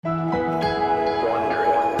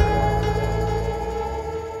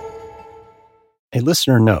A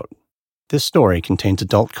listener note: this story contains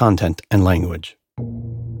adult content and language.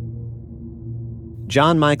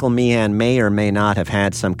 John Michael Meehan may or may not have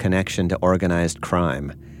had some connection to organized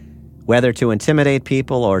crime. Whether to intimidate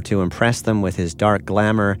people or to impress them with his dark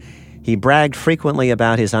glamour, he bragged frequently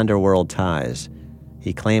about his underworld ties.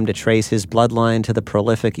 He claimed to trace his bloodline to the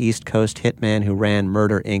prolific East Coast hitman who ran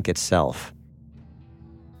Murder, Inc. itself.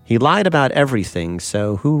 He lied about everything,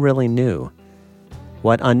 so who really knew?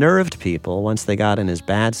 What unnerved people, once they got on his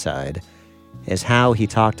bad side, is how he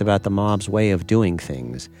talked about the mob's way of doing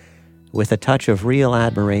things, with a touch of real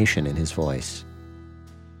admiration in his voice.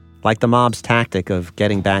 Like the mob's tactic of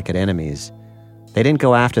getting back at enemies, they didn't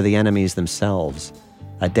go after the enemies themselves.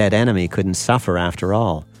 A dead enemy couldn't suffer after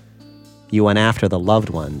all. You went after the loved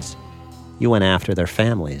ones. You went after their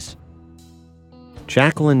families.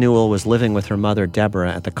 Jacqueline Newell was living with her mother,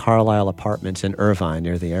 Deborah, at the Carlisle Apartments in Irvine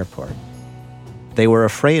near the airport. They were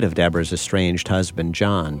afraid of Deborah's estranged husband,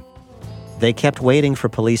 John. They kept waiting for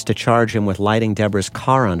police to charge him with lighting Deborah's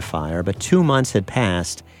car on fire, but 2 months had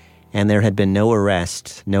passed, and there had been no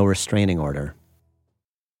arrest, no restraining order.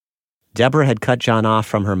 Deborah had cut John off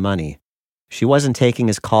from her money. She wasn't taking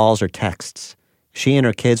his calls or texts. She and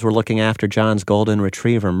her kids were looking after John's golden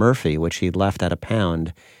retriever, Murphy, which he'd left at a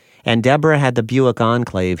pound, and Deborah had the Buick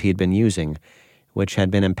Enclave he'd been using, which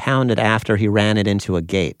had been impounded after he ran it into a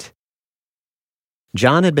gate.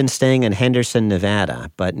 John had been staying in Henderson,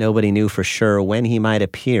 Nevada, but nobody knew for sure when he might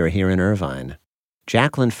appear here in Irvine.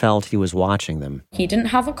 Jacqueline felt he was watching them. He didn't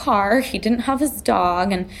have a car, he didn't have his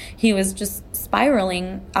dog, and he was just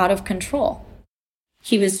spiraling out of control.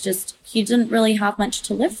 He didn't really have much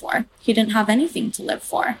to live for. He didn't have anything to live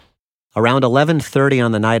for. Around 11:30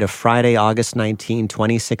 on the night of Friday, August 19,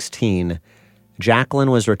 2016, Jacqueline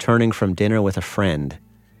was returning from dinner with a friend.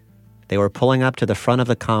 They were pulling up to the front of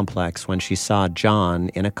the complex when she saw John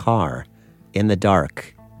in a car, in the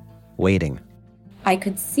dark, waiting. I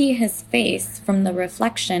could see his face from the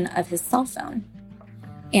reflection of his cell phone.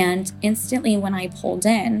 And instantly when I pulled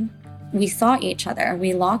in, we saw each other.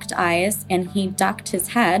 We locked eyes and he ducked his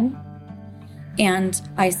head. And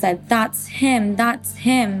I said, "That's him, that's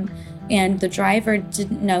him." And the driver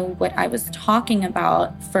didn't know what I was talking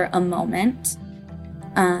about for a moment.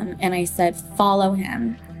 And I said, "Follow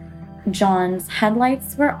him." John's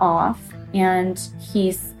headlights were off and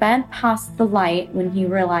he sped past the light when he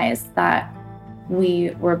realized that we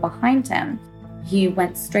were behind him. He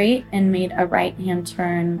went straight and made a right-hand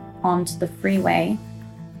turn onto the freeway.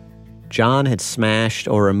 John had smashed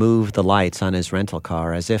or removed the lights on his rental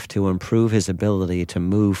car as if to improve his ability to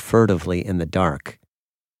move furtively in the dark.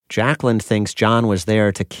 Jacqueline thinks John was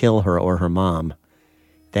there to kill her or her mom,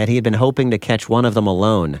 that he had been hoping to catch one of them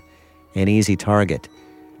alone, an easy target,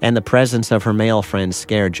 and the presence of her male friend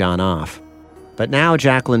scared John off. But now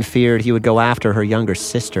Jacqueline feared he would go after her younger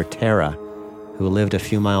sister, Terra, who lived a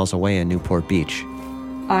few miles away in Newport Beach.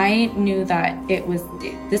 I knew that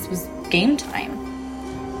this was game time.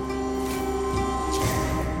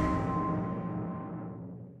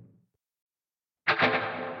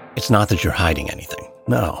 It's not that you're hiding anything.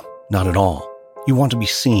 No, not at all. You want to be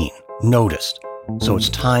seen, noticed. So it's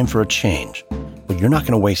time for a change. But you're not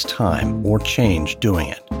going to waste time or change doing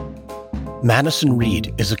it. Madison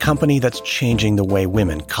Reed is a company that's changing the way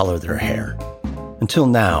women color their hair. Until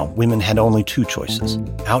now, women had only two choices: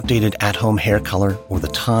 outdated at-home hair color or the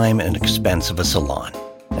time and expense of a salon.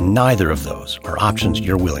 And neither of those are options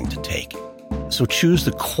you're willing to take. So choose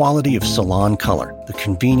the quality of salon color, the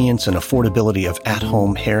convenience and affordability of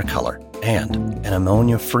at-home hair color, and an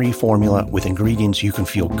ammonia-free formula with ingredients you can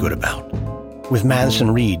feel good about. With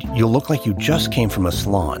Madison Reed, you'll look like you just came from a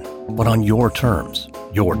salon, but on your terms,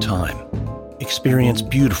 your time. Experience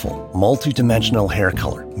beautiful, multi-dimensional hair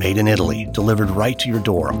color made in Italy, delivered right to your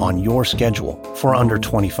door on your schedule for under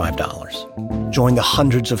 $25. Join the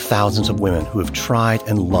hundreds of thousands of women who have tried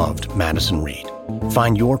and loved Madison Reed.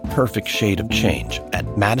 Find your perfect shade of change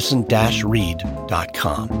at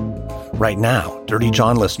madison-reed.com. Right now, Dirty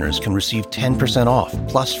John listeners can receive 10% off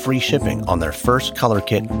plus free shipping on their first color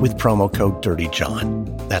kit with promo code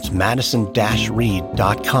DirtyJohn. That's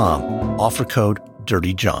madison-reed.com, offer code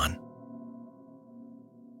DirtyJohn.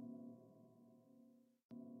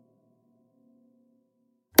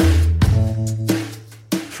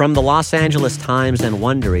 From the Los Angeles Times and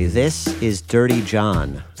Wondery, this is Dirty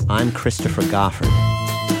John. I'm Christopher Goffard.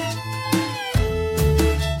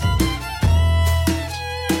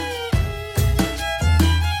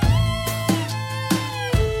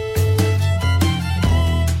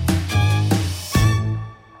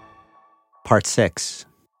 Part 6,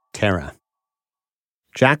 Terra.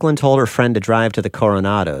 Jacqueline told her friend to drive to the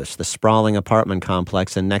Coronados, the sprawling apartment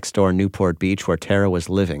complex in next-door Newport Beach where Terra was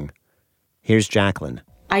living. Here's Jacqueline.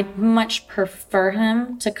 I'd much prefer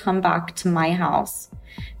him to come back to my house,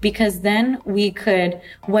 because then we could,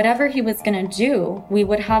 whatever he was going to do, we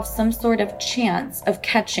would have some sort of chance of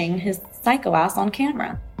catching his psycho ass on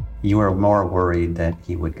camera. You were more worried that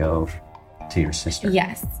he would go to your sister?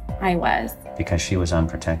 Yes, I was. Because she was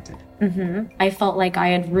unprotected? Mm-hmm. I felt like I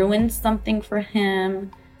had ruined something for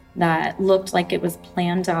him that looked like it was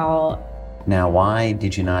planned out. Now, why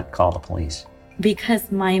did you not call the police?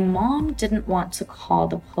 Because my mom didn't want to call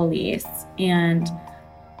the police, and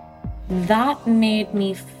that made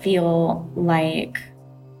me feel like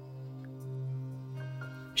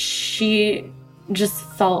she just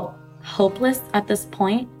felt hopeless at this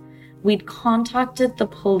point. We'd contacted the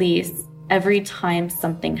police every time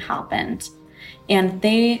something happened, and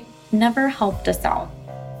they never helped us out.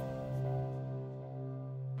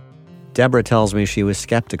 Deborah tells me she was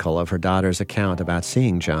skeptical of her daughter's account about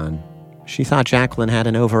seeing John. She thought Jacqueline had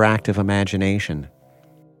an overactive imagination.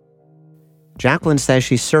 Jacqueline says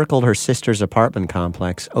she circled her sister's apartment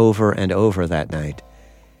complex over and over that night.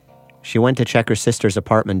 She went to check her sister's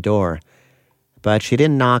apartment door, but she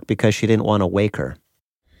didn't knock because she didn't want to wake her.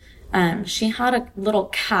 She had a little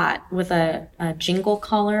cat with a jingle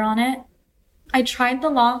collar on it. I tried the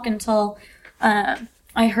lock until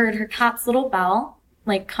I heard her cat's little bell,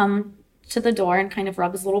 come to the door and kind of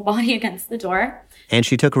rub his little body against the door. And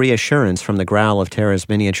she took reassurance from the growl of Terra's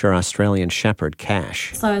miniature Australian shepherd,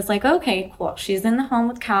 Cash. So I was like, okay, cool. She's in the home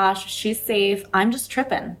with Cash. She's safe. I'm just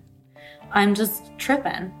tripping.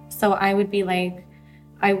 So I would be like,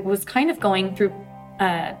 I was kind of going through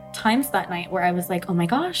times that night where I was like, oh my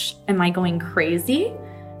gosh, am I going crazy?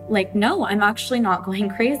 No, I'm actually not going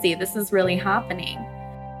crazy. This is really happening.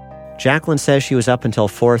 Jacqueline says she was up until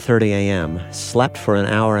 4:30 a.m., slept for an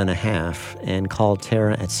hour and a half, and called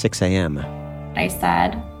Terra at 6 a.m. I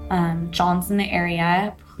said, John's in the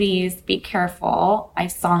area. Please be careful. I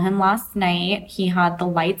saw him last night. He had the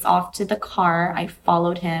lights off to the car. I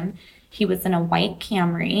followed him. He was in a white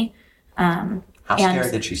Camry. How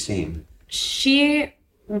scared did she seem? She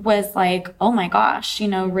was like, oh my gosh,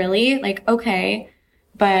 really? Okay.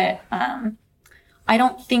 But I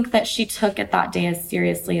don't think that she took it that day as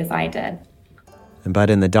seriously as I did. But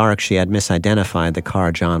in the dark, she had misidentified the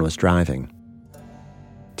car John was driving.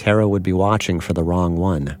 Terra would be watching for the wrong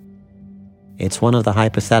one. It's one of the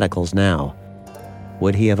hypotheticals now.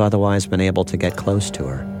 Would he have otherwise been able to get close to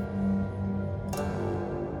her?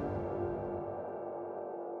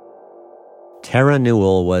 Terra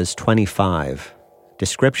Newell was 25.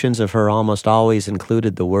 Descriptions of her almost always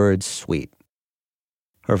included the words sweet.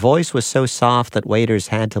 Her voice was so soft that waiters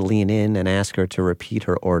had to lean in and ask her to repeat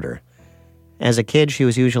her order. As a kid, she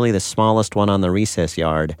was usually the smallest one on the recess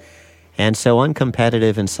yard, and so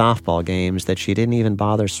uncompetitive in softball games that she didn't even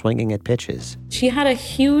bother swinging at pitches. She had a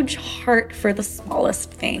huge heart for the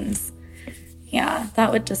smallest things. Yeah,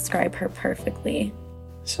 that would describe her perfectly.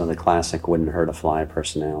 So the classic wouldn't hurt a fly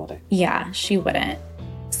personality. Yeah, she wouldn't.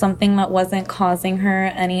 Something that wasn't causing her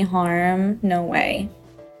any harm, no way.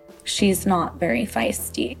 She's not very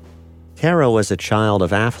feisty. Terra was a child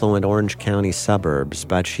of affluent Orange County suburbs,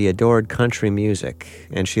 but she adored country music,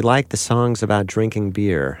 and she liked the songs about drinking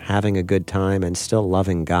beer, having a good time, and still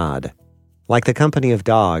loving God. Like the company of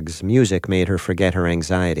dogs, music made her forget her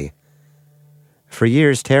anxiety. For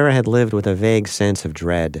years, Terra had lived with a vague sense of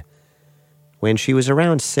dread. When she was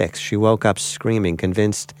around 6, she woke up screaming,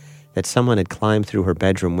 convinced that someone had climbed through her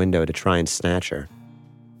bedroom window to try and snatch her.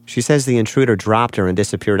 She says the intruder dropped her and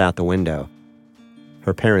disappeared out the window.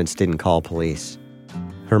 Her parents didn't call police.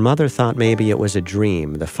 Her mother thought maybe it was a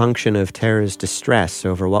dream, the function of Terra's distress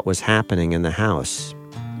over what was happening in the house.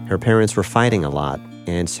 Her parents were fighting a lot,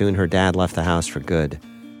 and soon her dad left the house for good.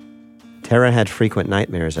 Terra had frequent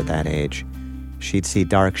nightmares at that age. She'd see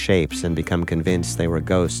dark shapes and become convinced they were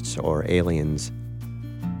ghosts or aliens.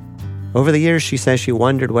 Over the years, she says she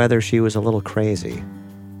wondered whether she was a little crazy.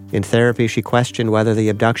 In therapy, she questioned whether the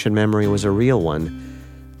abduction memory was a real one,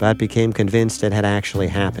 but became convinced it had actually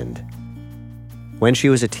happened. When she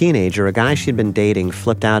was a teenager, a guy she'd been dating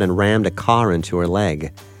flipped out and rammed a car into her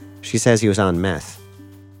leg. She says he was on meth.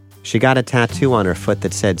 She got a tattoo on her foot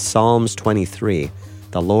that said Psalms 23,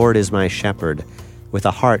 "The Lord is my shepherd," with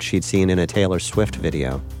a heart she'd seen in a Taylor Swift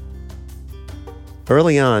video.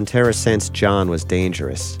 Early on, Terra sensed John was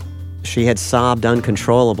dangerous. She had sobbed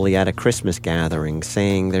uncontrollably at a Christmas gathering,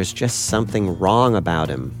 saying, "There's just something wrong about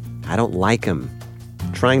him. I don't like him,"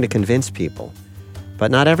 trying to convince people. But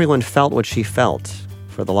not everyone felt what she felt.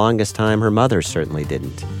 For the longest time, her mother certainly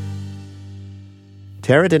didn't.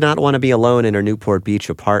 Terra did not want to be alone in her Newport Beach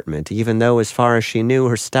apartment, even though, as far as she knew,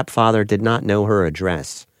 her stepfather did not know her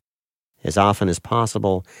address. As often as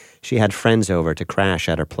possible, she had friends over to crash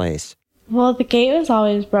at her place. Well, the gate was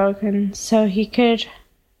always broken, so he could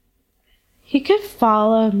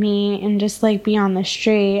follow me and just, be on the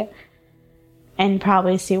street and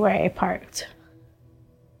probably see where I parked.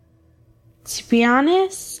 To be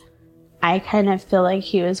honest, I kind of feel like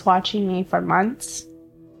he was watching me for months.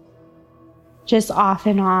 Just off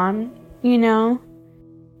and on,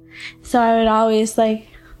 So I would always,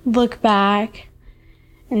 look back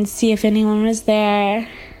and see if anyone was there.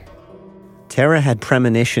 Terra had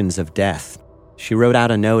premonitions of death. She wrote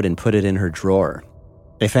out a note and put it in her drawer.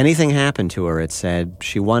 If anything happened to her, it said,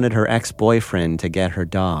 she wanted her ex-boyfriend to get her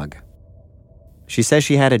dog. She says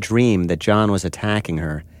she had a dream that John was attacking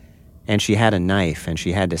her, and she had a knife and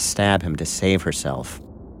she had to stab him to save herself.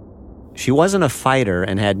 She wasn't a fighter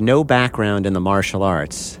and had no background in the martial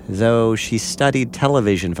arts, though she studied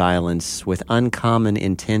television violence with uncommon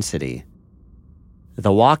intensity.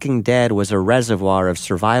 The Walking Dead was a reservoir of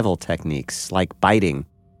survival techniques, like biting,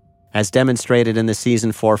 as demonstrated in the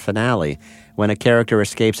season 4 finale, when a character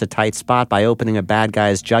escapes a tight spot by opening a bad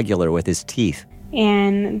guy's jugular with his teeth.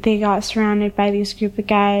 And they got surrounded by these group of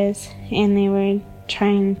guys, and they were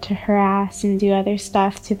trying to harass and do other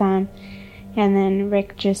stuff to them. And then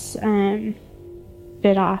Rick just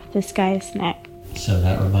bit off this guy's neck. So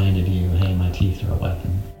that reminded you, hey, my teeth are a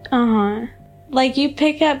weapon. Uh-huh. You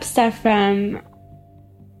pick up stuff from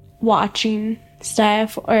watching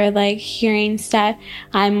stuff or, hearing stuff.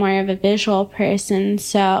 I'm more of a visual person,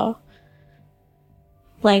 so,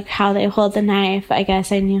 how they hold the knife, I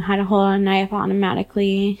guess I knew how to hold a knife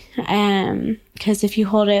automatically. Because if you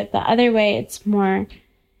hold it the other way, it's more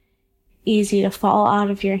easy to fall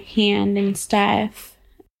out of your hand and stuff.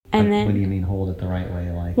 And then, what do you mean hold it the right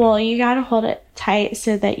way? Well, you gotta hold it tight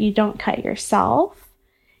so that you don't cut yourself.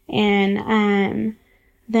 And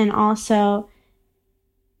then also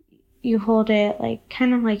you hold it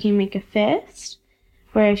kind of like you make a fist,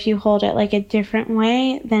 where if you hold it a different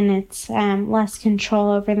way, then it's less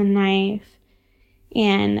control over the knife,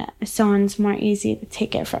 and someone's more easy to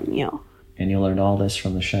take it from you. And you learned all this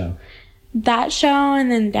from the show? That show, and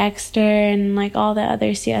then Dexter, and all the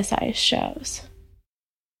other CSI shows.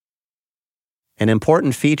 An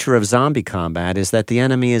important feature of zombie combat is that the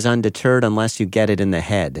enemy is undeterred unless you get it in the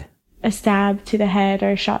head. A stab to the head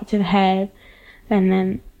or a shot to the head, and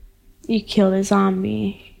then you kill the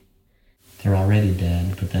zombie. They're already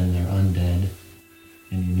dead, but then they're undead,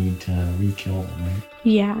 and you need to re-kill them, right?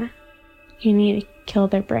 Yeah. You need to kill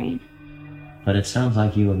their brain. But it sounds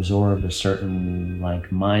like you absorbed a certain,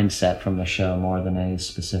 mindset from the show more than any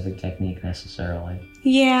specific technique necessarily.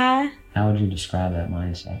 Yeah. How would you describe that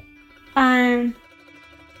mindset?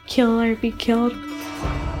 Kill or be killed.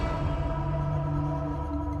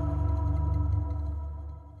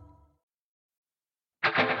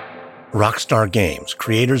 Rockstar Games,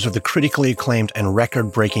 creators of the critically acclaimed and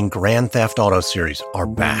record-breaking Grand Theft Auto series, are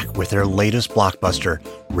back with their latest blockbuster,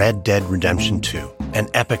 Red Dead Redemption 2, an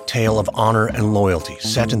epic tale of honor and loyalty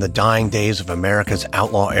set in the dying days of America's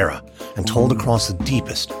outlaw era and told across the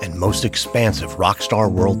deepest and most expansive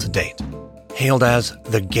Rockstar world to date. Hailed as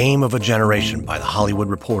the game of a generation by The Hollywood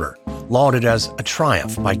Reporter, lauded as a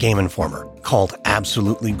triumph by Game Informer, called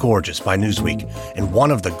absolutely gorgeous by Newsweek, and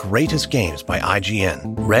one of the greatest games by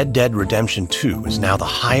IGN, Red Dead Redemption 2 is now the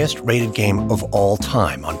highest-rated game of all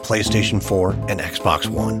time on PlayStation 4 and Xbox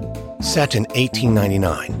One. Set in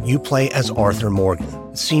 1899, you play as Arthur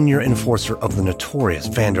Morgan, senior enforcer of the notorious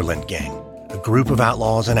Vanderlyn Gang, a group of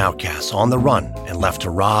outlaws and outcasts on the run and left to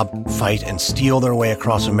rob, fight, and steal their way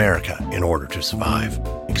across America in order to survive.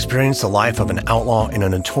 Experience the life of an outlaw in a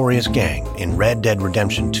notorious gang in Red Dead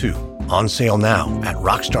Redemption 2, on sale now at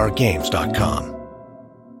rockstargames.com.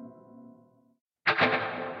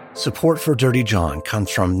 Support for Dirty John comes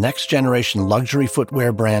from next-generation luxury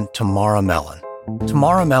footwear brand Tamara Mellon.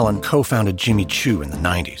 Tamara Mellon co-founded Jimmy Choo in the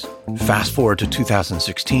 90s. Fast forward to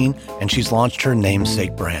 2016, and she's launched her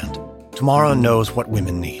namesake brand. Tamara knows what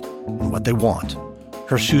women need and what they want.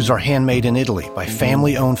 Her shoes are handmade in Italy by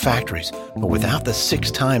family-owned factories, but without the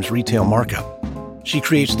 6 times retail markup. She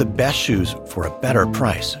creates the best shoes for a better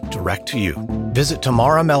price, direct to you. Visit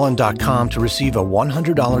TamaraMellon.com to receive a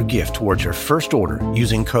 $100 gift towards your first order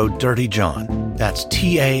using code DIRTYJOHN. That's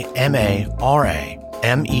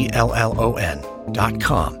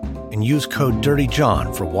TamaraMellon.com and use code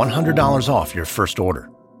DIRTYJOHN for $100 off your first order.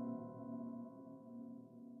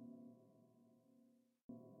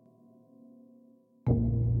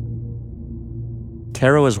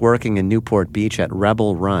 Terra was working in Newport Beach at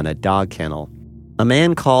Rebel Run, a dog kennel. A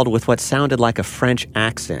man called with what sounded like a French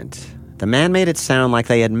accent. The man made it sound like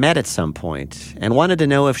they had met at some point and wanted to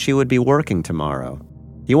know if she would be working tomorrow.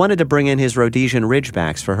 He wanted to bring in his Rhodesian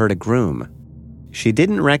Ridgebacks for her to groom. She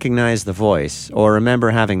didn't recognize the voice or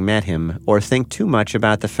remember having met him or think too much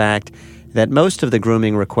about the fact that most of the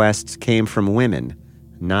grooming requests came from women,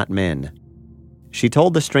 not men. She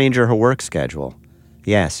told the stranger her work schedule.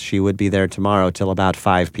 Yes, she would be there tomorrow till about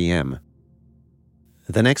 5 p.m.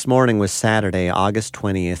 The next morning was Saturday, August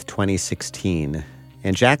 20th, 2016,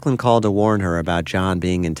 and Jacqueline called to warn her about John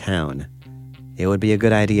being in town. It would be a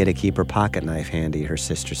good idea to keep her pocket knife handy, her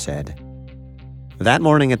sister said. That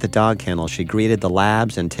morning at the dog kennel, she greeted the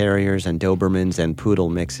labs and terriers and Dobermans and poodle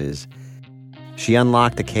mixes. She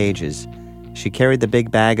unlocked the cages. She carried the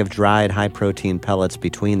big bag of dried high-protein pellets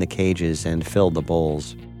between the cages and filled the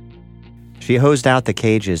bowls. She hosed out the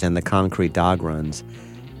cages and the concrete dog runs.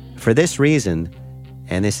 For this reason,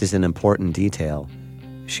 and this is an important detail,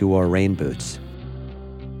 she wore rain boots.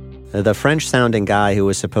 The French-sounding guy who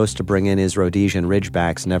was supposed to bring in his Rhodesian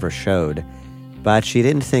Ridgebacks never showed, but she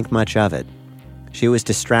didn't think much of it. She was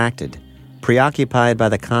distracted, preoccupied by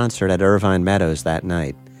the concert at Irvine Meadows that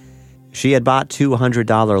night. She had bought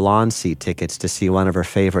 $200 lawn seat tickets to see one of her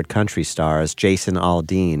favorite country stars, Jason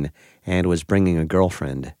Aldean, and was bringing a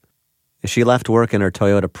girlfriend. She left work in her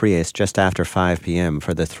Toyota Prius just after 5 p.m.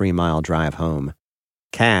 for the 3-mile drive home.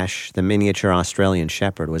 Cash, the miniature Australian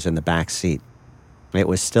Shepherd, was in the back seat. It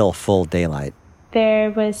was still full daylight.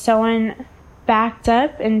 There was someone backed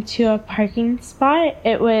up into a parking spot.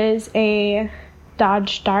 It was a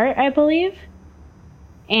Dodge Dart, I believe.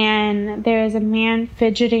 And there was a man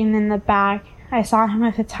fidgeting in the back. I saw him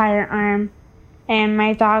with a tire arm, and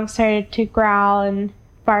my dog started to growl and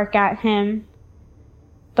bark at him.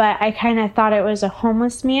 But I kind of thought it was a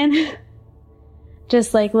homeless man,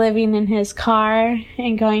 just like living in his car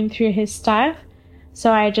and going through his stuff.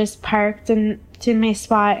 So I just parked into my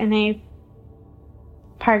spot, and I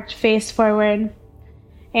parked face forward.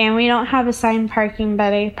 And we don't have assigned parking,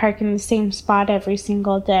 but I park in the same spot every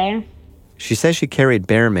single day. She says she carried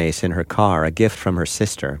bear mace in her car, a gift from her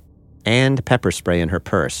sister, and pepper spray in her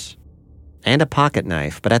purse, and a pocket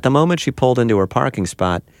knife, but at the moment she pulled into her parking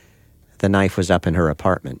spot, the knife was up in her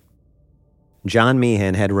apartment. John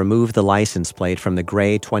Meehan had removed the license plate from the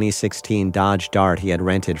gray 2016 Dodge Dart he had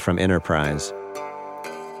rented from Enterprise.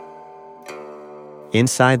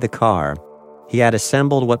 Inside the car, he had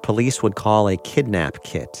assembled what police would call a kidnap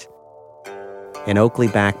kit. An Oakley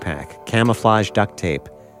backpack, camouflage duct tape,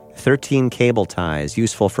 13 cable ties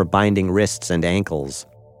useful for binding wrists and ankles,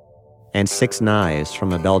 and 6 knives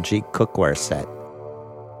from a Belgique cookware set.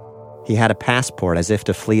 He had a passport as if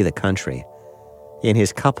to flee the country. In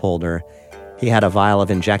his cup holder, he had a vial of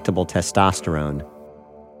injectable testosterone.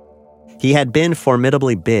 He had been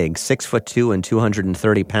formidably big, 6'2" and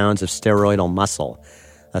 230 pounds of steroidal muscle,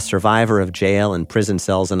 a survivor of jail and prison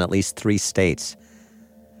cells in at least 3 states.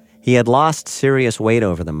 He had lost serious weight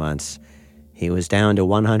over the months. He was down to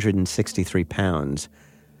 163 pounds.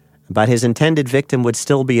 But his intended victim would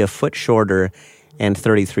still be a foot shorter and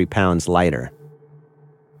 33 pounds lighter.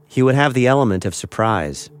 He would have the element of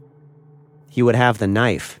surprise. He would have the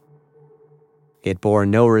knife. It bore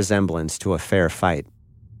no resemblance to a fair fight.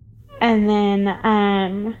 And then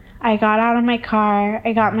I got out of my car.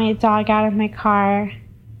 I got my dog out of my car.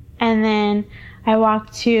 And then I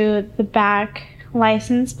walked to the back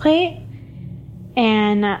license plate.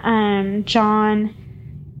 And John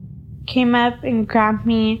came up and grabbed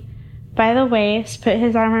me by the waist, put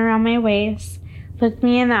his arm around my waist, looked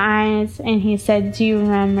me in the eyes, and he said, "Do you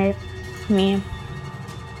remember me?"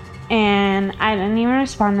 And I didn't even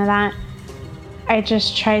respond to that. I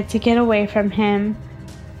just tried to get away from him.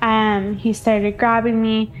 He started grabbing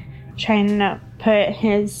me, trying to put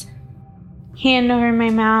his hand over my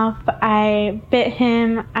mouth. I bit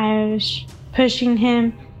him. I was pushing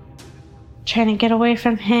him, trying to get away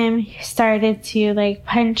from him. He started to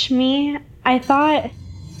punch me, I thought.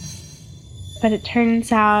 But it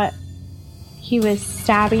turns out he was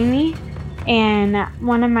stabbing me. And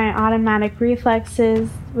one of my automatic reflexes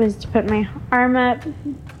was to put my arm up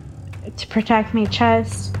to protect my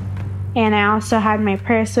chest. And I also had my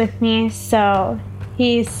purse with me, so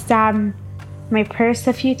he stabbed my purse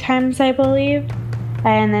a few times, I believe.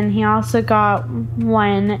 And then he also got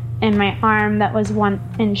one in my arm that was 1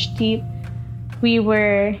 inch deep. We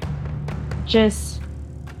were just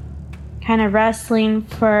kind of wrestling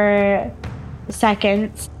for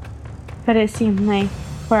seconds, but it seemed like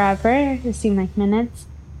forever. It seemed like minutes.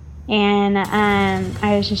 And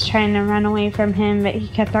I was just trying to run away from him, but he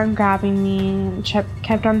kept on grabbing me and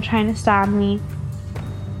kept on trying to stab me.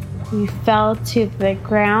 We fell to the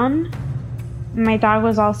ground, My dog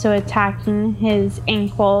was also attacking his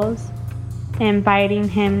ankles and biting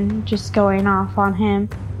him, just going off on him.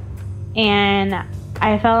 And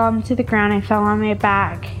I fell onto the ground. I fell on my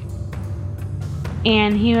back.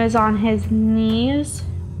 And he was on his knees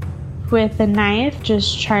with a knife,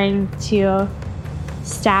 just trying to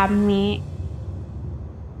stab me.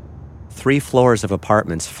 3 floors of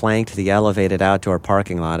apartments flanked the elevated outdoor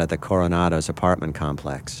parking lot at the Coronado's apartment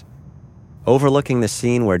complex. Overlooking the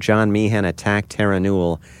scene where John Meehan attacked Terra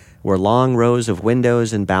Newell were long rows of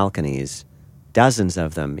windows and balconies. Dozens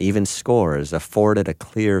of them, even scores, afforded a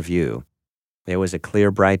clear view. It was a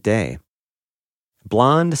clear, bright day.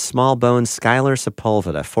 Blonde, small-boned Skylar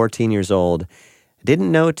Sepulveda, 14 years old,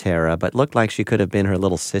 didn't know Terra but looked like she could have been her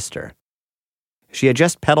little sister. She had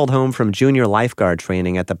just pedaled home from junior lifeguard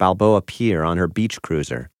training at the Balboa Pier on her beach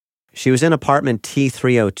cruiser. She was in apartment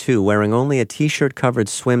T302 wearing only a t-shirt-covered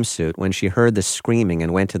swimsuit when she heard the screaming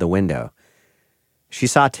and went to the window. She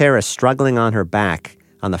saw Terra struggling on her back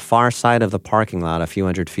on the far side of the parking lot a few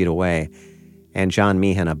hundred feet away, and John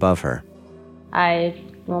Meehan above her. I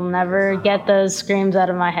will never get those screams out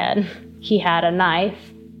of my head. He had a knife.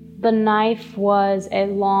 The knife was a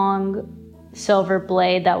long silver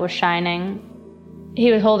blade that was shining.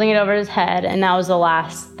 He was holding it over his head, and that was the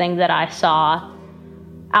last thing that I saw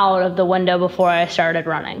out of the window before I started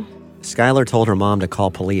running. Skylar told her mom to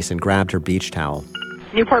call police and grabbed her beach towel.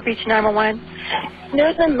 Newport Beach 911.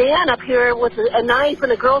 There's a man up here with a knife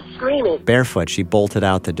and a girl screaming. Barefoot, she bolted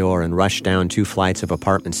out the door and rushed down 2 flights of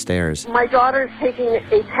apartment stairs. My daughter's taking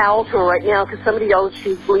a towel to her right now because somebody yelled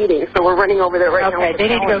she's bleeding, so we're running over there right now. Okay, they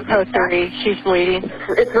need to go code 3. She's bleeding.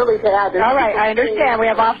 It's really bad. All right, I understand. We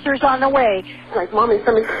have officers on the way. Like, Mommy,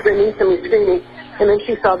 somebody's screaming. And then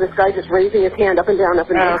she saw this guy just raising his hand up and down,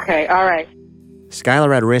 Okay, all right.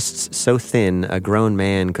 Skylar had wrists so thin a grown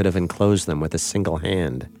man could have enclosed them with a single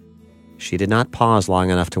hand. She did not pause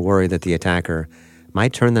long enough to worry that the attacker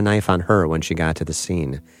might turn the knife on her when she got to the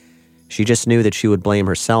scene. She just knew that she would blame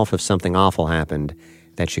herself if something awful happened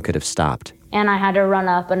that she could have stopped. And I had to run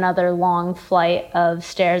up another long flight of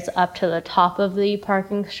stairs up to the top of the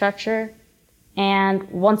parking structure. And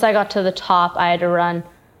once I got to the top, I had to run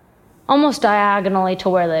almost diagonally to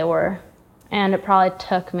where they were. And it probably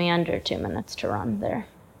took me under 2 minutes to run there.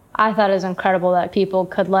 I thought it was incredible that people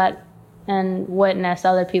could let and witness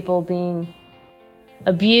other people being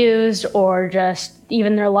abused or just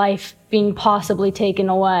even their life being possibly taken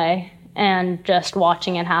away, and just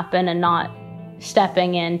watching it happen and not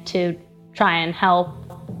stepping in to try and help.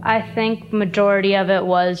 I think majority of it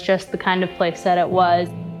was just the kind of place that it was.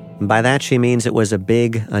 By that she means it was a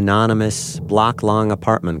big, anonymous, block-long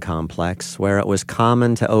apartment complex where it was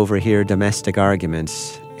common to overhear domestic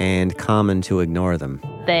arguments and common to ignore them.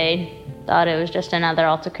 They thought it was just another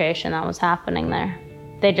altercation that was happening there.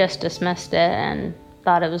 They just dismissed it and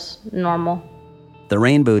thought it was normal. The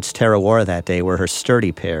rain boots Terra wore that day were her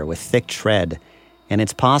sturdy pair with thick tread, and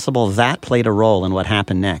it's possible that played a role in what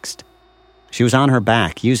happened next. She was on her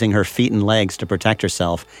back, using her feet and legs to protect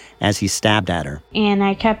herself as he stabbed at her. And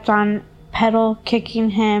I kept on pedal kicking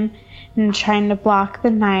him and trying to block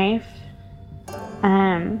the knife.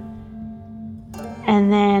 And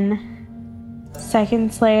then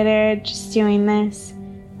seconds later, just doing this,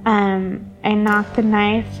 I knocked the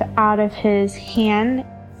knife out of his hand.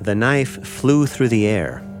 The knife flew through the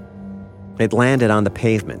air. It landed on the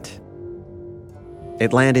pavement.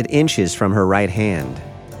 It landed inches from her right hand.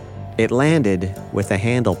 It landed with the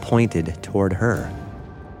handle pointed toward her.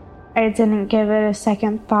 I didn't give it a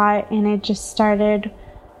second thought, and I just started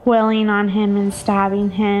wailing on him and stabbing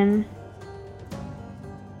him.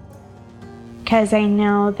 Because I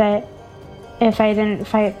know that if I didn't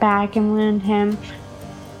fight back and wound him,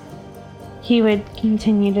 he would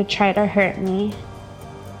continue to try to hurt me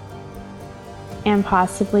and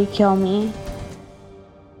possibly kill me.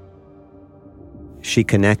 She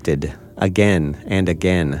connected again and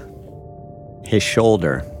again. His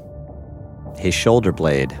shoulder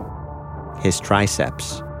blade, his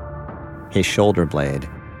triceps, his shoulder blade,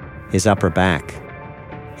 his upper back,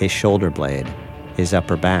 his shoulder blade, his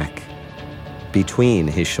upper back, between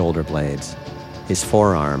his shoulder blades, his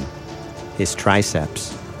forearm, his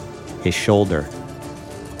triceps, his shoulder,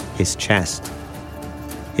 his chest,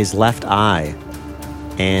 his left eye,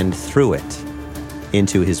 and through it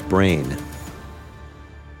into his brain.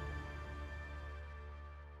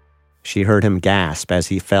 She heard him gasp as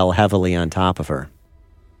he fell heavily on top of her.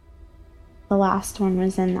 The last one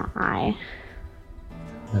was in the eye.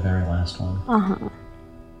 The very last one? Uh-huh.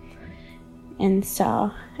 And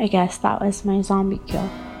so, I guess that was my zombie kill.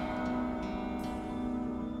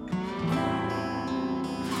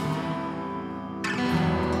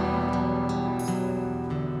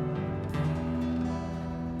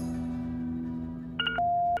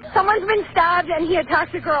 Someone's been stabbed and he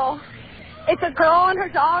attacked a girl. It's a girl and her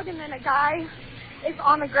dog, and then a guy is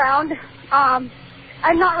on the ground. I'm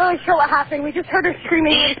not really sure what happened. We just heard her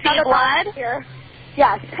screaming. Do you see blood? Here.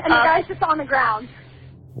 Yes, and the guy's just on the ground.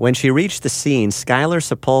 When she reached the scene, Skylar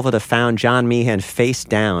Sepulveda found John Meehan face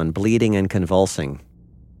down, bleeding and convulsing.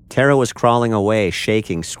 Terra was crawling away,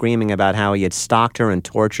 shaking, screaming about how he had stalked her and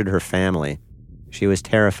tortured her family. She was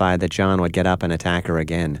terrified that John would get up and attack her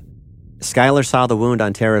again. Skylar saw the wound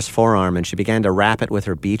on Terra's forearm, and she began to wrap it with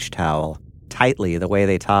her beach towel, tightly the way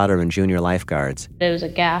they taught her in junior lifeguards. It was a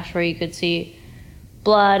gash where you could see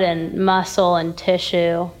blood and muscle and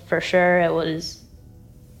tissue, for sure. It was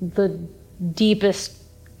the deepest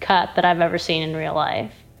cut that I've ever seen in real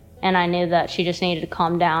life. And I knew that she just needed to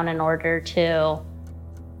calm down in order to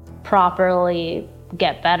properly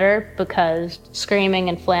get better, because screaming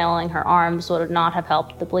and flailing her arms would not have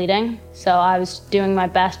helped the bleeding. So I was doing my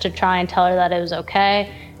best to try and tell her that it was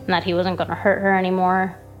okay and that he wasn't going to hurt her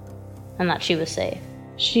anymore and that she was safe.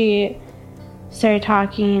 She started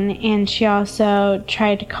talking, and she also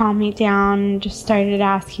tried to calm me down and just started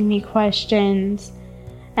asking me questions.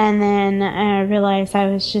 And then I realized I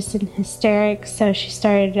was just in hysterics, so she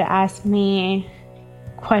started to ask me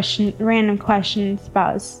random questions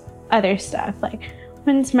about other stuff, like,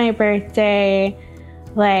 when's my birthday?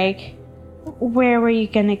 Like, where were you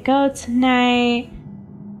gonna go tonight?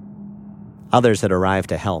 Others had arrived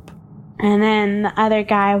to help. And then the other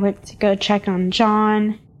guy went to go check on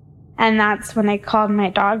John, and that's when I called my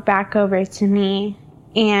dog back over to me,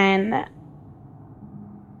 and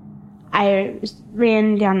I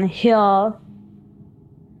ran down the hill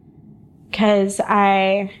because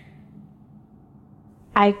I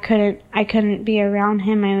couldn't be around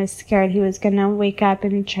him. I was scared he was gonna wake up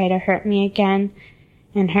and try to hurt me again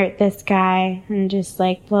and hurt this guy and just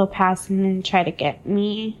like blow past him and try to get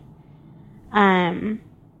me.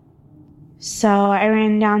 So I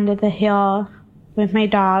ran down to the hill with my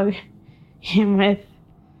dog and with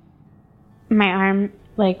my arm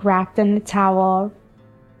like wrapped in the towel.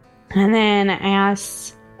 And then I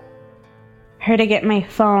asked her to get my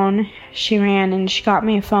phone. She ran and she got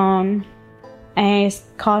my phone. I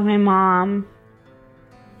called my mom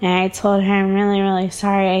and I told her, I'm really, really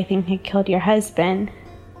sorry. I think I killed your husband.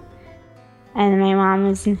 And my mom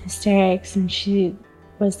was in hysterics and she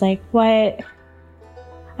was like, what?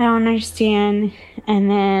 I don't understand. And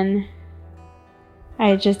then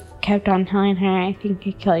I just kept on telling her, I think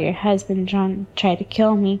I killed your husband. John tried to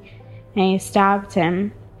kill me and I stabbed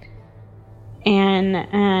him.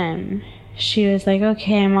 And she was like,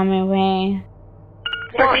 okay, I'm on my way.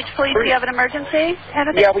 Beach Police, do you have an emergency?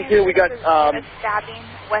 Yeah, we do. We got, stabbing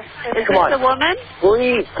west of Hey, come on. the woman?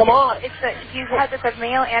 Breathe, come on. You had a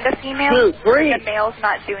male and a female? Dude, breathe. The male's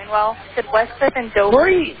not doing well. It's Westcliff and Dover.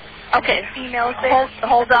 Breathe. Okay, females there.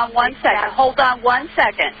 Hold on one second. Hold on 1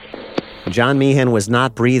 second. John Meehan was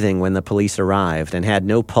not breathing when the police arrived and had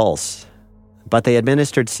no pulse. But they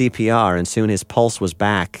administered CPR, and soon his pulse was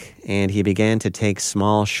back, and he began to take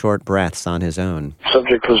small, short breaths on his own.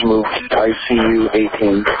 Subject was moved to ICU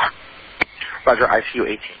 18. Roger, ICU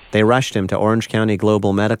 18. They rushed him to Orange County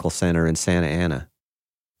Global Medical Center in Santa Ana.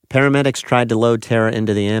 Paramedics tried to load Terra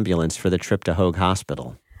into the ambulance for the trip to Hoag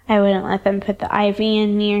Hospital. I wouldn't let them put the IV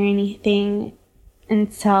in me or anything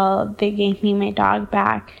until they gave me my dog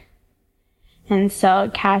back. And so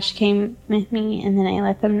Cash came with me, and then I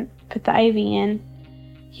let them put the IV in.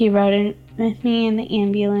 He rode in with me in the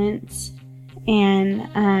ambulance, and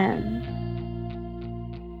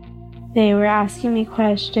they were asking me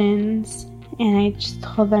questions, and I just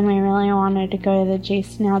told them I really wanted to go to the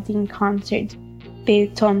Jason Aldean concert. They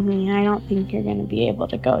told me, I don't think you're going to be able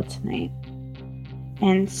to go tonight.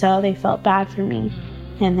 And so they felt bad for me,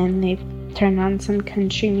 and then they turned on some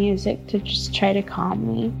country music to just try to calm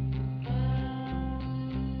me.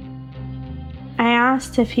 I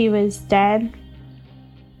asked if he was dead,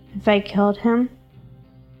 if I killed him,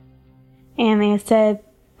 and they said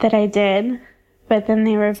that I did, but then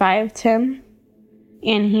they revived him,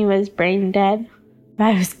 and he was brain dead.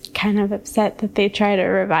 I was kind of upset that they tried to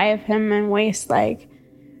revive him and waste, like,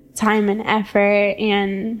 time and effort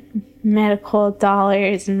and medical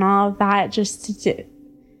dollars and all of that just to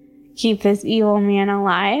keep this evil man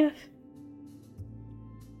alive.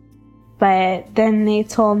 But then they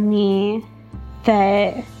told me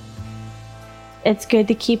that it's good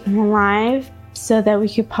to keep him alive so that we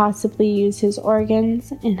could possibly use his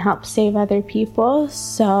organs and help save other people,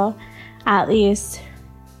 so at least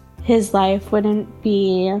his life wouldn't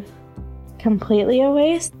be completely a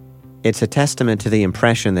waste. It's a testament to the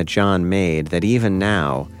impression that John made that even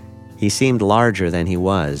now, he seemed larger than he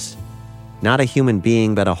was. Not a human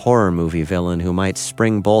being, but a horror movie villain who might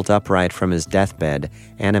spring bolt upright from his deathbed,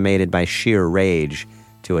 animated by sheer rage,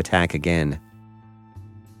 to attack again.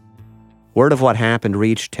 Word of what happened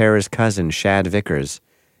reached Terra's cousin, Shad Vickers.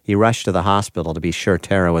 He rushed to the hospital to be sure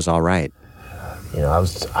Terra was all right. You know, I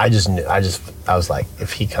was like,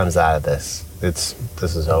 if he comes out of this, this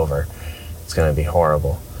is over. It's going to be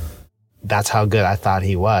horrible. That's how good I thought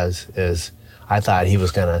he was, is I thought he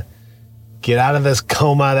was going to get out of this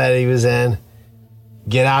coma that he was in,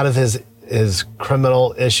 get out of his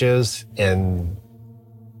criminal issues, and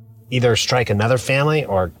either strike another family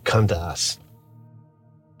or come to us.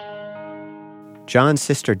 John's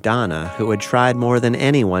sister Donna, who had tried more than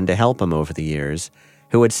anyone to help him over the years,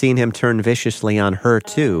 who had seen him turn viciously on her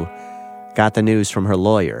too, got the news from her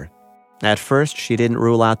lawyer. At first, she didn't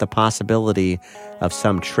rule out the possibility of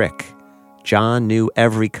some trick. John knew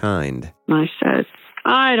every kind. I said,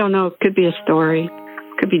 I don't know, could be a story.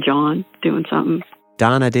 Could be John doing something.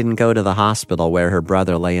 Donna didn't go to the hospital where her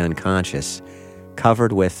brother lay unconscious,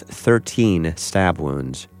 covered with 13 stab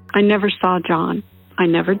wounds. I never saw John. I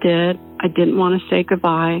never did. I didn't want to say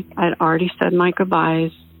goodbye. I'd already said my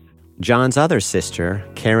goodbyes. John's other sister,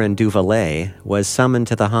 Karen Duvalet, was summoned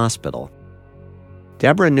to the hospital.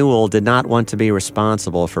 Deborah Newell did not want to be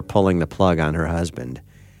responsible for pulling the plug on her husband.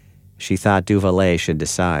 She thought Duvalet should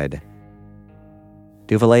decide.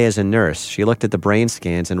 Duvalet is a nurse. She looked at the brain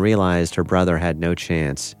scans and realized her brother had no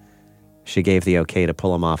chance. She gave the okay to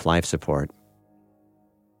pull him off life support.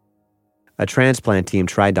 A transplant team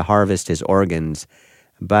tried to harvest his organs,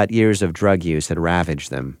 but years of drug use had ravaged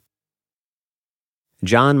them.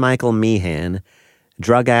 John Michael Meehan,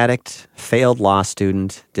 drug addict, failed law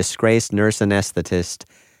student, disgraced nurse anesthetist,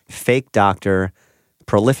 fake doctor,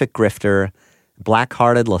 prolific grifter,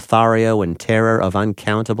 black-hearted Lothario and terror of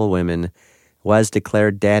uncountable women, was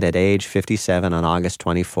declared dead at age 57 on August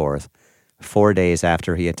 24th, 4 days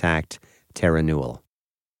after he attacked Terra Newell.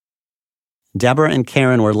 Deborah and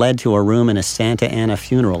Karen were led to a room in a Santa Ana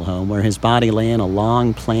funeral home where his body lay in a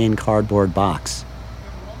long, plain cardboard box.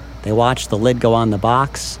 They watched the lid go on the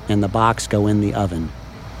box and the box go in the oven.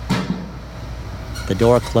 The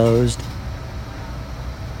door closed.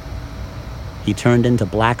 He turned into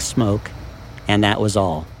black smoke, and that was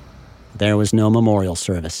all. There was no memorial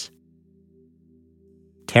service.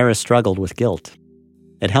 Terra struggled with guilt.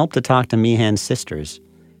 It helped to talk to Meehan's sisters.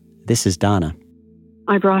 This is Donna.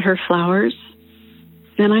 I brought her flowers,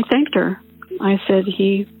 and I thanked her. I said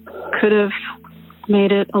he could have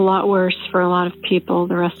made it a lot worse for a lot of people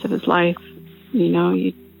the rest of his life. You know,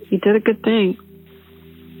 you did a good thing.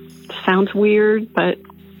 Sounds weird, but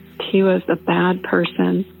he was a bad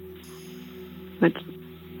person. But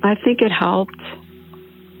I think it helped.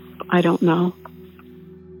 I don't know.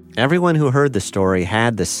 Everyone who heard the story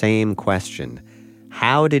had the same question.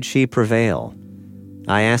 How did she prevail?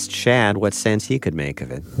 I asked Shad what sense he could make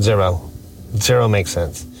of it. Zero. Zero makes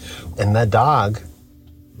sense. And that dog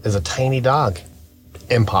is a tiny dog.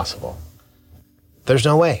 Impossible. There's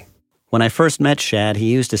no way. When I first met Shad,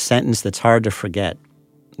 he used a sentence that's hard to forget.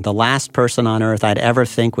 The last person on earth I'd ever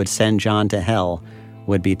think would send John to hell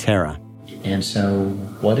would be Terra. And so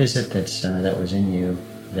what is it that was in you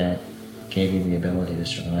that gave you the ability to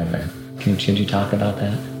survive that? Could you talk about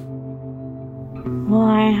that? Well,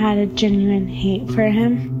 I had a genuine hate for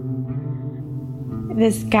him.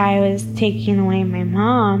 This guy was taking away my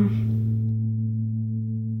mom.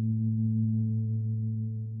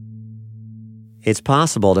 It's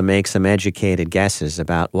possible to make some educated guesses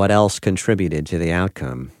about what else contributed to the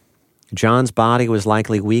outcome. John's body was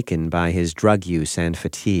likely weakened by his drug use and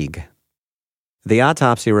fatigue. The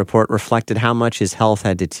autopsy report reflected how much his health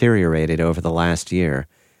had deteriorated over the last year.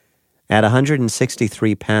 At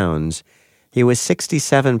 163 pounds, he was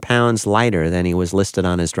 67 pounds lighter than he was listed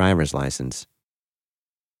on his driver's license.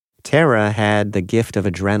 Terra had the gift of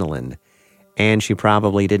adrenaline, and she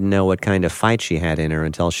probably didn't know what kind of fight she had in her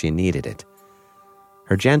until she needed it.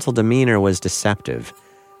 Her gentle demeanor was deceptive.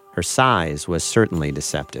 Her size was certainly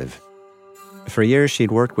deceptive. For years,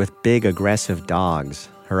 she'd worked with big, aggressive dogs.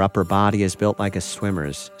 Her upper body is built like a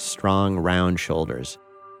swimmer's, strong, round shoulders.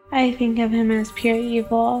 I think of him as pure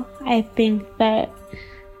evil. I think that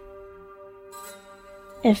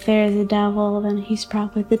if there is a devil, then he's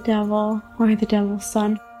probably the devil or the devil's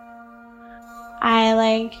son.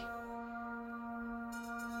 I've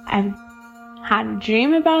had a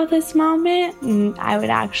dream about this moment, and I would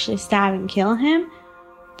actually stab and kill him,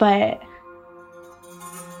 but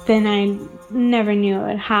then I never knew it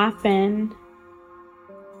would happen.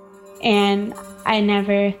 And I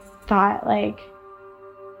never thought,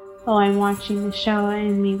 oh, I'm watching the show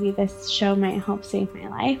and maybe this show might help save my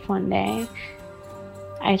life one day.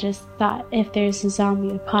 I just thought if there's a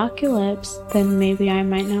zombie apocalypse, then maybe I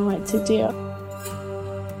might know what to do.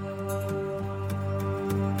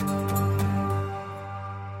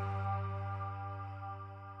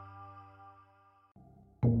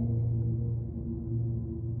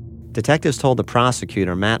 Detectives told the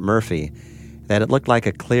prosecutor, Matt Murphy, that it looked like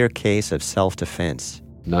a clear case of self-defense.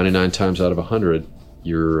 99 times out of 100,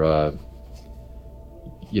 you're,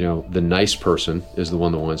 the nice person is the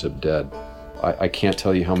one that winds up dead. I can't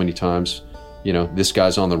tell you how many times, this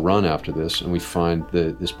guy's on the run after this, and we find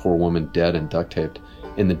this poor woman dead and duct taped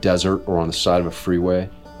in the desert or on the side of a freeway,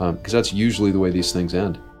 because that's usually the way these things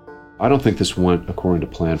end. I don't think this went according to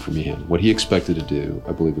plan for Meehan. What he expected to do,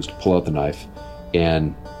 I believe, was to pull out the knife,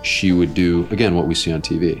 and she would do, again, what we see on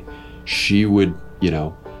TV. She would,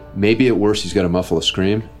 maybe at worst he's got to muffle a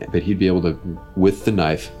scream, but he'd be able to, with the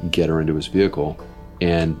knife, get her into his vehicle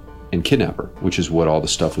and kidnap her, which is what all the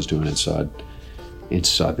stuff was doing inside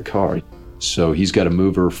the car. So he's got to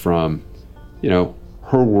move her from,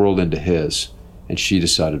 her world into his, and she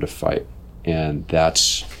decided to fight. And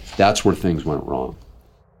that's where things went wrong.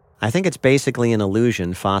 I think it's basically an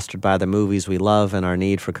illusion fostered by the movies we love and our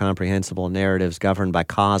need for comprehensible narratives governed by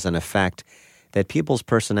cause and effect that people's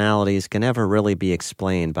personalities can never really be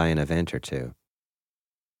explained by an event or two.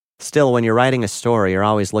 Still, when you're writing a story, you're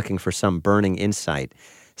always looking for some burning insight,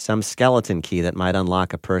 some skeleton key that might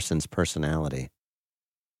unlock a person's personality.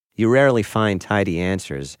 You rarely find tidy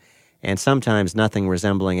answers, and sometimes nothing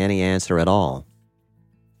resembling any answer at all.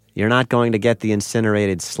 You're not going to get the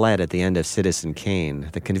incinerated sled at the end of Citizen Kane,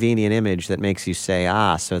 the convenient image that makes you say,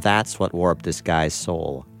 so that's what warped this guy's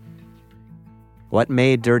soul. What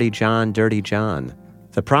made Dirty John Dirty John?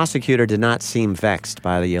 The prosecutor did not seem vexed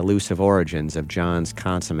by the elusive origins of John's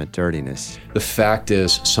consummate dirtiness. The fact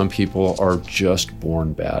is, some people are just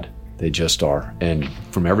born bad. They just are. And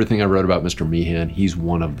from everything I wrote about Mr. Meehan, he's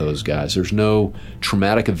one of those guys. There's no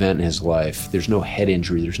traumatic event in his life. There's no head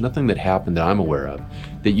injury. There's nothing that happened that I'm aware of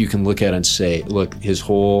that you can look at and say, look,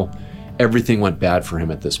 everything went bad for him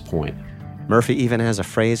at this point. Murphy even has a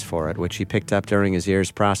phrase for it, which he picked up during his years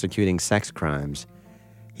prosecuting sex crimes.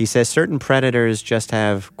 He says certain predators just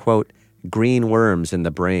have, quote, green worms in the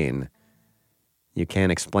brain. You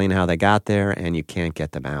can't explain how they got there, and you can't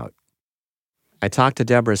get them out. I talked to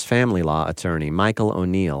Deborah's family law attorney, Michael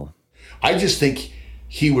O'Neill. I just think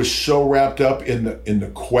he was so wrapped up in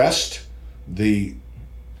the quest, the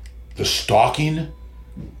stalking,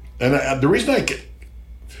 and the reason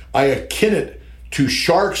I akin it to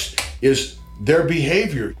sharks is their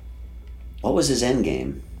behavior. What was his end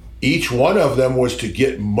game? Each one of them was to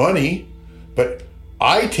get money, but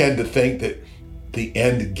I tend to think that the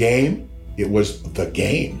end game, it was the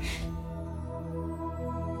game.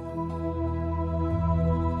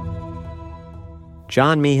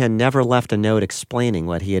 John Meehan never left a note explaining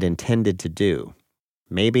what he had intended to do.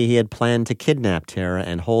 Maybe he had planned to kidnap Terra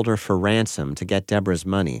and hold her for ransom to get Deborah's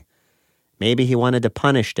money. Maybe he wanted to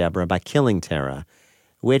punish Deborah by killing Terra,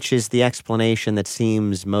 which is the explanation that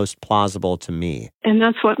seems most plausible to me. And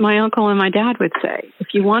that's what my uncle and my dad would say.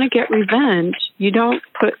 If you want to get revenge, you don't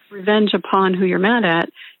put revenge upon who you're mad at.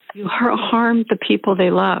 You harm the people they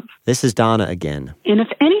love. This is Donna again. And if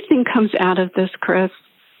anything comes out of this, Chris,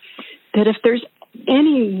 that if there's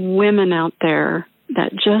any women out there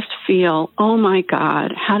that just feel, oh my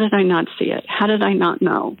God, how did I not see it? How did I not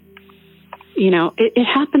know? It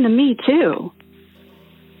happened to me too.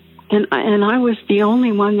 And I was the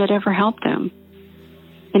only one that ever helped him.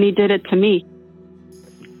 And he did it to me.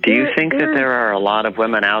 Do you think that there are a lot of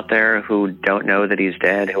women out there who don't know that he's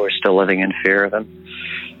dead, who are still living in fear of him?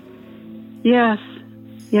 Yes,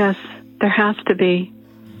 there has to be.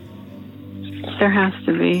 There has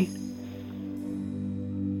to be.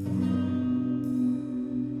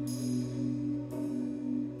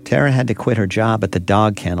 Terra had to quit her job at the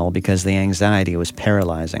dog kennel because the anxiety was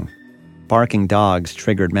paralyzing. Barking dogs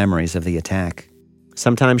triggered memories of the attack.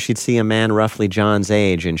 Sometimes she'd see a man roughly John's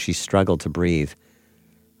age and she struggled to breathe.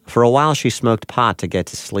 For a while she smoked pot to get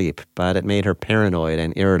to sleep, but it made her paranoid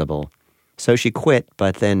and irritable. So she quit,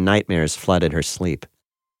 but then nightmares flooded her sleep.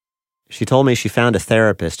 She told me she found a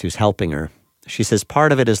therapist who's helping her. She says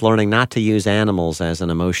part of it is learning not to use animals as an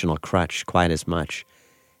emotional crutch quite as much.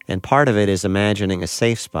 And part of it is imagining a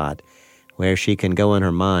safe spot where she can go in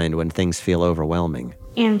her mind when things feel overwhelming.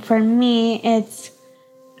 And for me, it's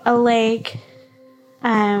a lake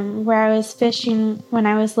where I was fishing when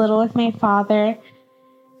I was little with my father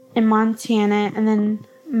in Montana. And then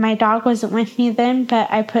my dog wasn't with me then,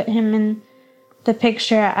 but I put him in the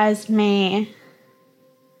picture as my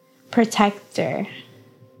protector.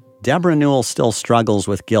 Deborah Newell still struggles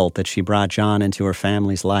with guilt that she brought John into her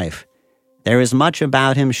family's life. There is much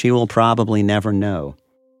about him she will probably never know.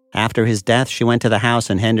 After his death, she went to the house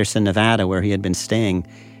in Henderson, Nevada, where he had been staying,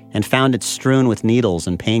 and found it strewn with needles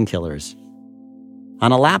and painkillers.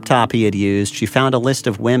 On a laptop he had used, she found a list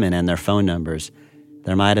of women and their phone numbers.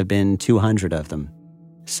 There might have been 200 of them.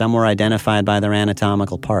 Some were identified by their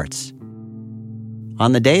anatomical parts.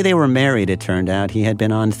 On the day they were married, it turned out, he had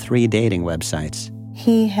been on 3 dating websites.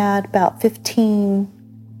 He had about 15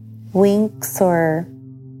 winks or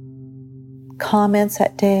comments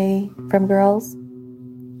that day from girls.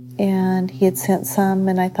 And he had sent some,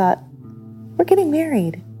 and I thought, we're getting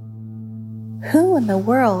married. Who in the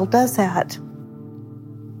world does that?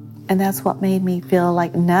 And that's what made me feel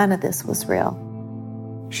like none of this was real.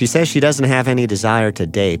 She says she doesn't have any desire to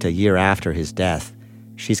date a year after his death.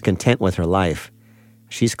 She's content with her life.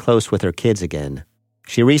 She's close with her kids again.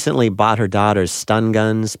 She recently bought her daughters stun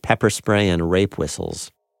guns, pepper spray, and rape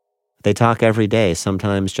whistles. They talk every day,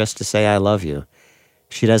 sometimes just to say I love you.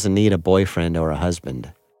 She doesn't need a boyfriend or a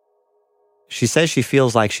husband. She says she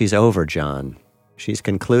feels like she's over John. She's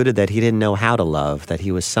concluded that he didn't know how to love, that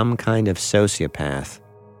he was some kind of sociopath.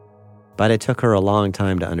 But it took her a long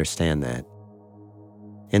time to understand that.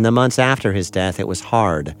 In the months after his death, it was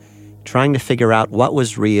hard, trying to figure out what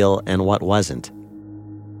was real and what wasn't.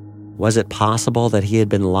 Was it possible that he had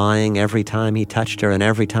been lying every time he touched her and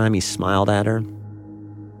every time he smiled at her?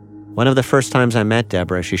 One of the first times I met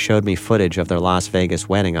Deborah, she showed me footage of their Las Vegas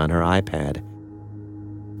wedding on her iPad.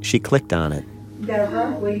 She clicked on it.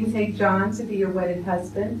 Deborah, will you take John to be your wedded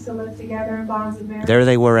husband to live together in bonds of marriage? There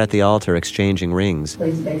they were at the altar exchanging rings.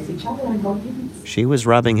 Please face each other and hold hands. She was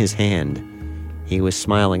rubbing his hand. He was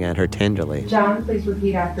smiling at her tenderly. John, please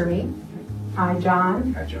repeat after me. I,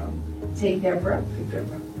 John. Hi, John. Take Deborah. Take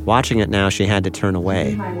Deborah. Watching it now, she had to turn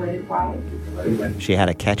away. My wedded wife. She had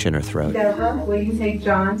a catch in her throat. Deborah, will you take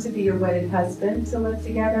John to be your wedded husband to live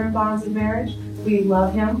together in bonds of marriage? We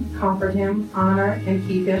love him, comfort him, honor, and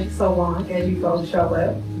keep him so long as you both shall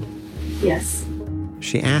live. Yes.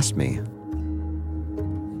 She asked me,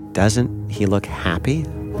 doesn't he look happy?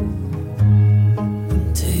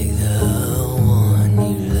 Take the one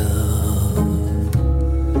you love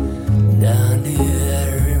down to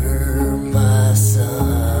that river, my son.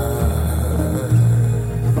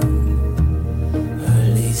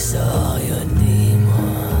 Release all your demons.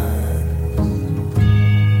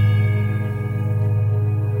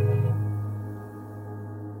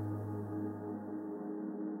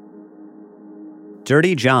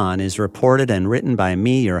 Dirty John is reported and written by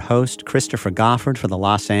me, your host, Christopher Goffard, for the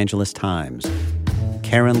Los Angeles Times.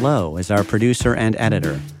 Karen Lowe is our producer and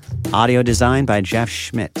editor. Audio design by Jeff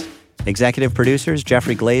Schmidt. Executive producers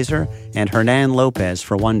Jeffrey Glazer and Hernan Lopez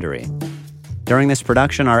for Wondery. During this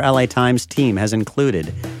production, our LA Times team has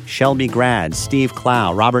included Shelby Grad, Steve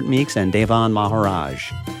Clow, Robert Meeks, and Devon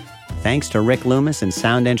Maharaj. Thanks to Rick Loomis and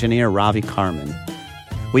sound engineer Ravi Carmen.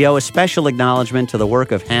 We owe a special acknowledgement to the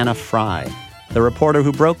work of Hannah Fry, the reporter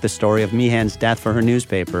who broke the story of Meehan's death for her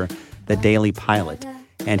newspaper, The Daily Pilot,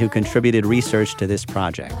 and who contributed research to this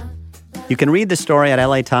project. You can read the story at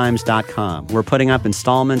latimes.com. We're putting up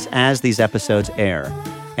installments as these episodes air.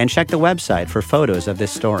 And check the website for photos of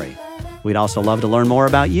this story. We'd also love to learn more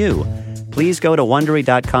about you. Please go to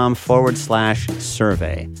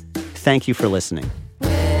Wondery.com/survey. Thank you for listening.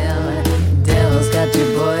 Well, Devil's got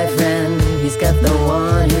your boyfriend. He's got the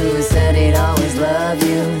one who said he'd always love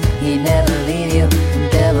you. He never